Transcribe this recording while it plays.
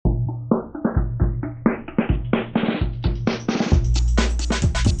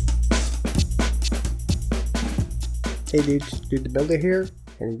Hey dudes, Dude the Builder here,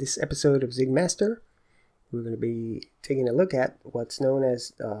 and in this episode of Zigmaster, we're going to be taking a look at what's known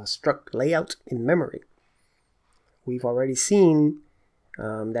as struct layout in memory. We've already seen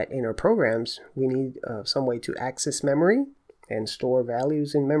that in our programs, we need some way to access memory and store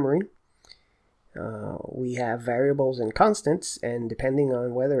values in memory. We have variables and constants, and depending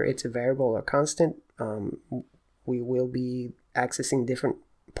on whether it's a variable or constant, we will be accessing different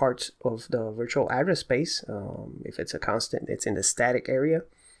parts of the virtual address space. If it's a constant, it's in the static area,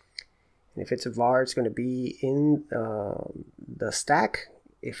 and if it's a var, it's going to be in the stack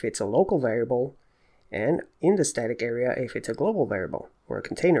if it's a local variable, and in the static area if it's a global variable or a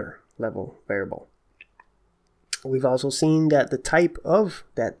container level variable. We've also seen that the type of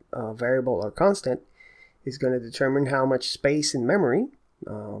that variable or constant is going to determine how much space in memory.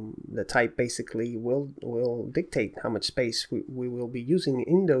 The type basically will dictate how much space we will be using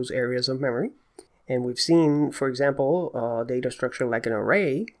in those areas of memory. And we've seen, for example, a data structure like an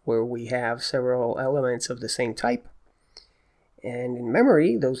array where we have several elements of the same type. And in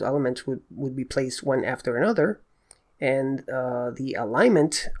memory, those elements would be placed one after another. And the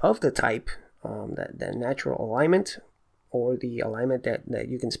alignment of the type, the natural alignment or the alignment that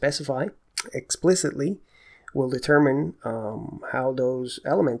you can specify explicitly, will determine how those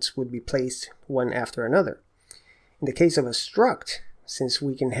elements would be placed one after another. In the case of a struct, since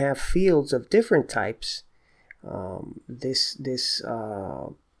we can have fields of different types, this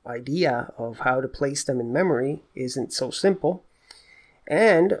idea of how to place them in memory isn't so simple.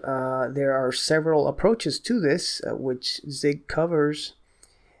 And there are several approaches to this, which Zig covers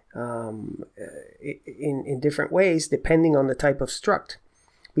in different ways depending on the type of struct.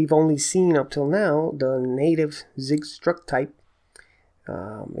 We've only seen up till now the native Zig struct type.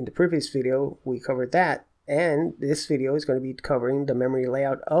 In the previous video, we covered that, and this video is going to be covering the memory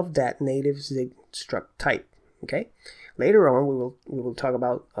layout of that native Zig struct type. Okay. Later on, we will talk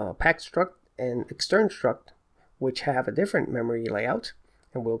about pack struct and extern struct, which have a different memory layout,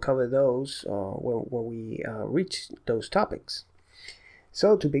 and we'll cover those when we reach those topics.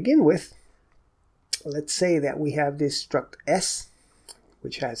 So to begin with, let's say that we have this struct S,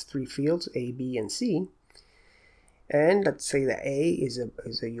 which has three fields, A, B, and C. And let's say that A is a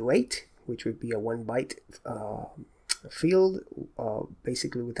U8, which would be a 1 byte field,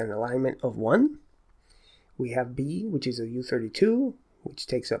 basically with an alignment of 1. We have B, which is a U32, which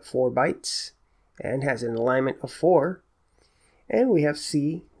takes up 4 bytes and has an alignment of 4. And we have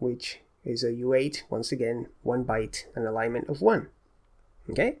C, which is a U8, once again, 1 byte, an alignment of 1.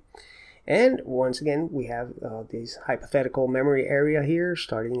 Okay? And once again, we have this hypothetical memory area here,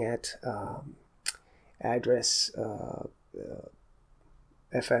 starting at address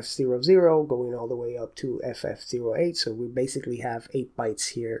FF00, going all the way up to FF08. So we basically have 8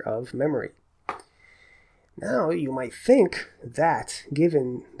 bytes here of memory. Now, you might think that,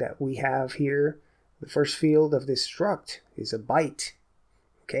 given that we have here the first field of this struct is a byte,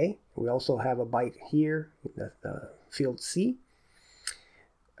 okay? We also have a byte here, the field C.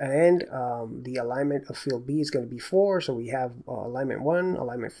 And the alignment of field B is going to be 4, so we have alignment 1,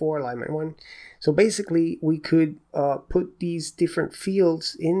 alignment 4, alignment 1. So basically, we could put these different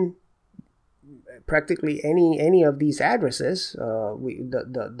fields in practically any of these addresses.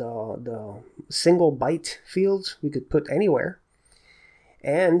 The single byte fields we could put anywhere,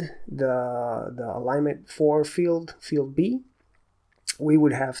 and the alignment 4 field B, we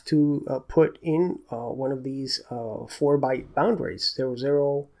would have to put in one of these 4 byte boundaries,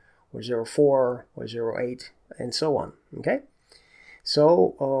 00 or 04 or 08, and so on. Okay,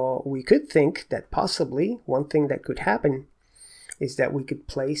 so we could think that possibly one thing that could happen is that we could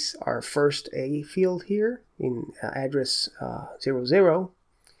place our first A field here in address 00.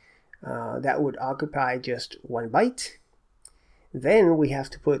 That would occupy just 1 byte. Then we have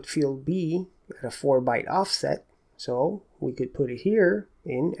to put field B at a 4 byte offset. So we could put it here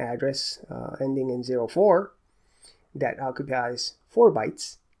in address ending in 04 that occupies 4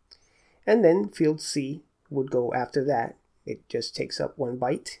 bytes. And then field C would go after that. It just takes up 1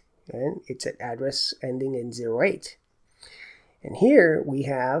 byte and it's at address ending in 08. And here we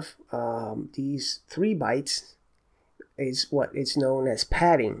have these 3 bytes is what is known as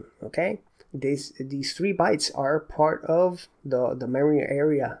padding. Okay, these 3 bytes are part of the memory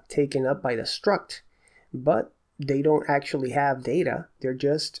area taken up by the struct, but they don't actually have data. They're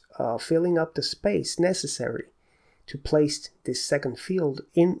just filling up the space necessary to place this second field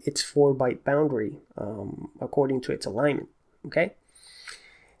in its 4 byte boundary according to its alignment. Okay,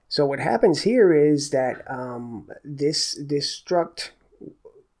 so what happens here is that this struct,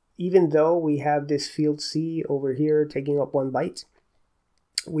 even though we have this field C over here taking up 1 byte,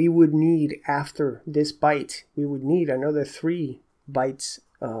 we would need, after this byte, we would need another 3 bytes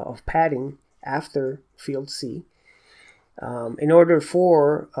of padding after field C. In order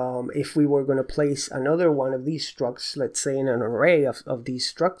for, if we were going to place another one of these structs, let's say in an array of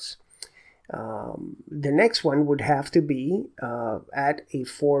these structs, the next one would have to be at a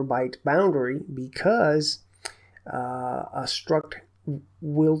 4-byte boundary, because a struct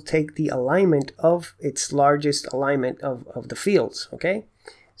will take the alignment of its largest alignment of the fields. Okay,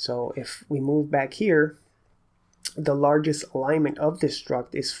 so if we move back here, the largest alignment of this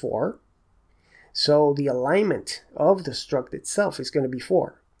struct is 4. So the alignment of the struct itself is going to be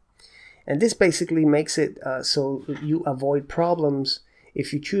 4. And this basically makes it so you avoid problems.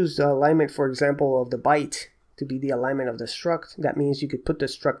 If you choose the alignment, for example, of the byte to be the alignment of the struct, that means you could put the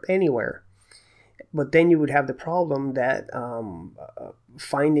struct anywhere. But then you would have the problem that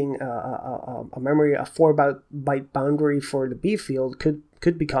finding a memory, a 4-byte boundary for the B field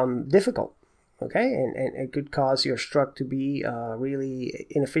could become difficult. Okay, and it could cause your struct to be really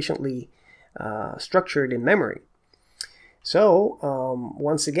inefficiently structured in memory. So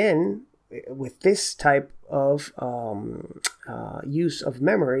once again, with this type of use of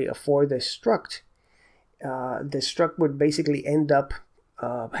memory for the struct would basically end up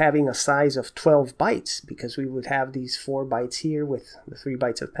having a size of 12 bytes, because we would have these 4 bytes here with the 3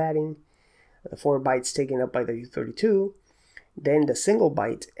 bytes of padding, the 4 bytes taken up by the U32, then the single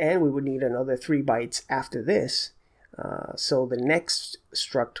byte, and we would need another 3 bytes after this. So the next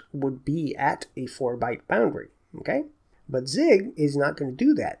struct would be at a 4-byte boundary. Okay, but Zig is not going to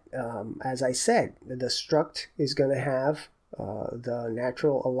do that. As I said, the struct is going to have the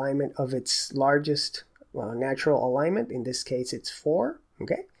natural alignment of its largest natural alignment. In this case, it's 4.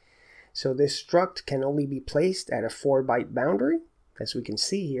 Okay, so this struct can only be placed at a 4-byte boundary, as we can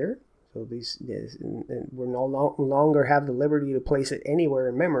see here. So we're no longer have the liberty to place it anywhere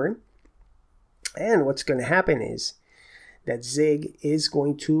in memory. And what's going to happen is that Zig is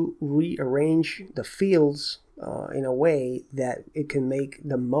going to rearrange the fields in a way that it can make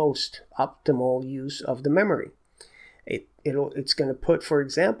the most optimal use of the memory. It's going to put, for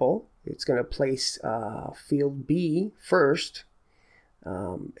example, it's going to place field B first.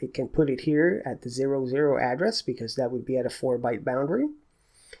 It can put it here at the 00 address, because that would be at a 4-byte boundary.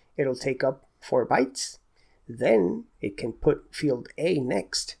 It'll take up 4 bytes. Then it can put field A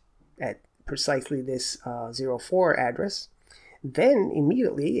next at precisely this 04 address. Then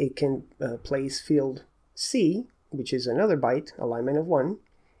immediately it can place field C, which is another byte, alignment of 1,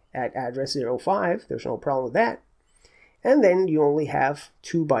 at address 05. There's no problem with that. And then you only have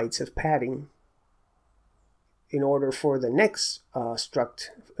 2 bytes of padding in order for the next struct,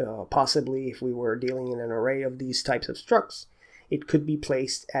 possibly if we were dealing in an array of these types of structs, it could be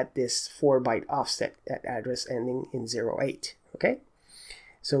placed at this 4-byte offset at address ending in 08. Okay,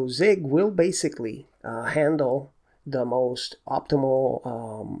 so Zig will basically handle the most optimal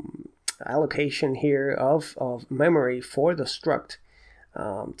allocation here of memory for the struct,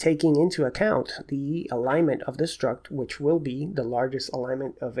 taking into account the alignment of the struct, which will be the largest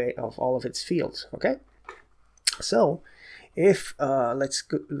alignment of all of its fields. Okay, so if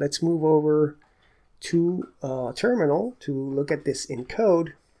let's move over to terminal to look at this in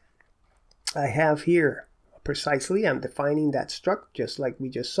code. I have here precisely, I'm defining that struct just like we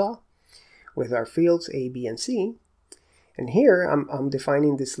just saw with our fields A, B, and C. And here I'm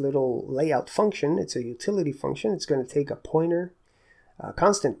defining this little layout function. It's a utility function. It's going to take a pointer, a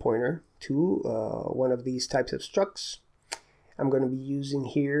constant pointer, to one of these types of structs. I'm going to be using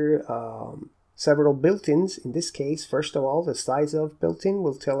here several built-ins. In this case, first of all, the size of built-in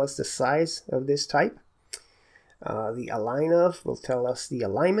will tell us the size of this type. The align of will tell us the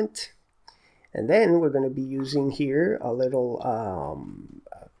alignment. And then we're going to be using here a little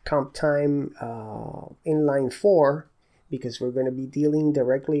comp time inline 4, because we're going to be dealing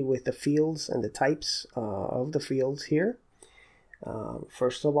directly with the fields and the types of the fields here.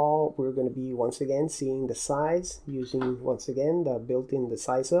 First of all, we're going to be once again seeing the size using once again the built-in the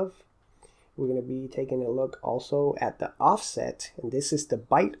size of. We're going to be taking a look also at the offset, and this is the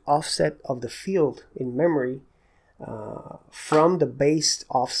byte offset of the field in memory from the base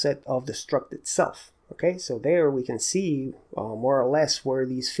offset of the struct itself. Okay, so there we can see more or less where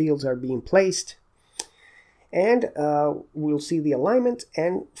these fields are being placed, and we'll see the alignment,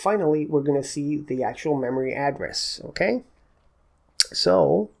 and finally we're going to see the actual memory address. Okay,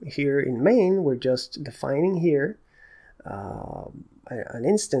 so here in main we're just defining here an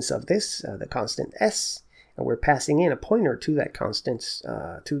instance of this, the constant s, and we're passing in a pointer to that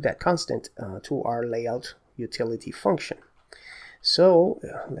constant to our layout utility function. So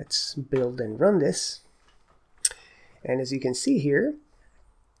let's build and run this, and as you can see here,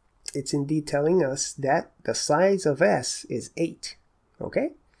 it's indeed telling us that the size of S is 8.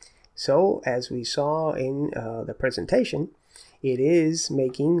 Okay, so as we saw in the presentation, it is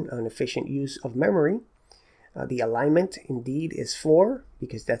making an efficient use of memory. The alignment indeed is 4,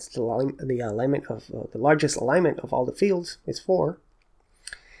 because that's the alignment of the largest alignment of all the fields is 4.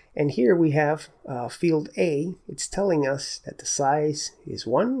 And here we have field A. It's telling us that the size is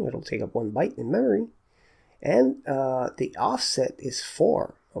 1. It'll take up 1 byte in memory. And the offset is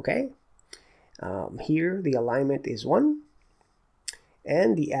 4. Okay. Here the alignment is 1.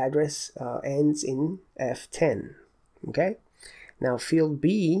 And the address ends in F10. Okay. Now field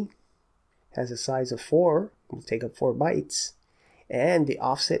B has a size of 4. Will take up 4 bytes. And the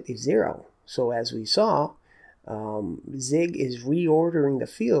offset is 0. So as we saw, Zig is reordering the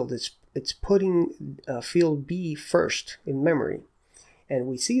field. It's putting field B first in memory, and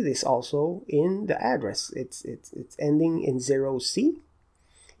we see this also in the address. It's ending in 0C.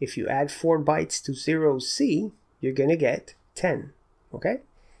 If you add 4 bytes to 0C, you're gonna get 10. Okay,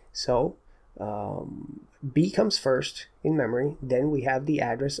 so B comes first in memory. Then we have the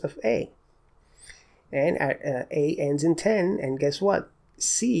address of A, and A ends in 10, and guess what?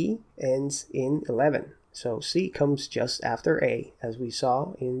 C ends in 11. So C comes just after A, as we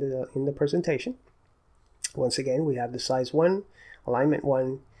saw in the presentation. Once again, we have the size 1, alignment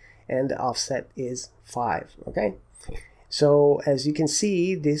 1, and the offset is 5. Okay, so as you can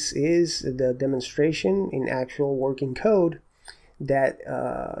see, this is the demonstration in actual working code that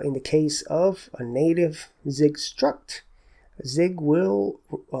in the case of a native Zig struct, Zig will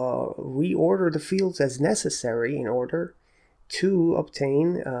reorder the fields as necessary in order to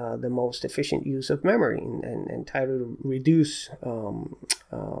obtain the most efficient use of memory and try to reduce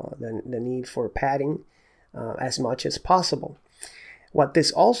the need for padding as much as possible. What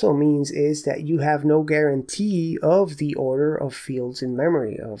this also means is that you have no guarantee of the order of fields in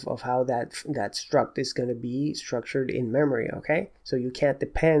memory, of how that struct is going to be structured in memory. Okay, so you can't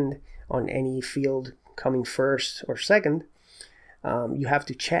depend on any field coming first or second. You have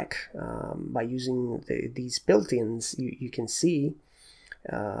to check by using these built-ins. You can see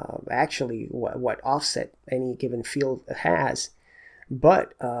actually what offset any given field has.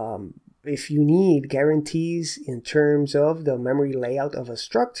 But if you need guarantees in terms of the memory layout of a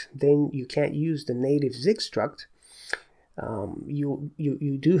struct, then you can't use the native Zig struct.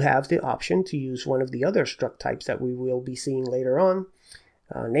 You do have the option to use one of the other struct types that we will be seeing later on,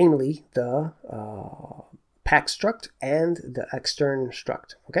 namely the pack struct and the extern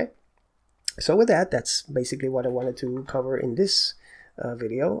struct. Okay, so with that, that's basically what I wanted to cover in this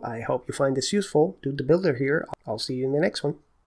video. I hope you find this useful. Do the builder here. I'll see you in the next one.